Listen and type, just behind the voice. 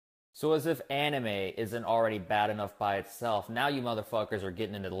So as if anime isn't already bad enough by itself, now you motherfuckers are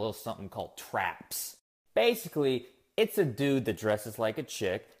getting into a little something called traps. Basically, it's a dude that dresses like a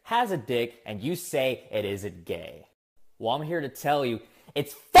chick, has a dick, and you say it isn't gay. Well, I'm here to tell you,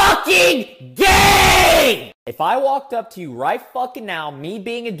 it's fucking gay! If I walked up to you right fucking now, me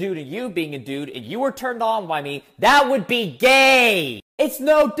being a dude and you being a dude, and you were turned on by me, that would be gay! It's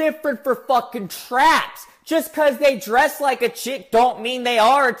no different for fucking traps. Just cause they dress like a chick don't mean they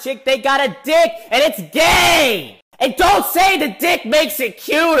are a chick. They got a dick and it's gay! And don't say the dick makes it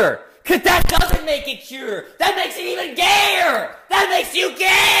cuter! Cause that doesn't make it cuter! That makes it even gayer! That makes you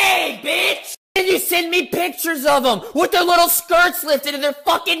gay, bitch! And you send me pictures of them with their little skirts lifted and their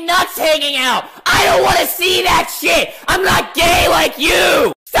fucking nuts hanging out! I don't wanna see that shit! I'm not gay like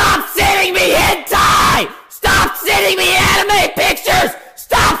you! Stop sending me hentai! Stop sending me anime pictures!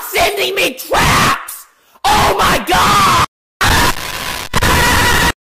 Stop sending me traps! Oh my god!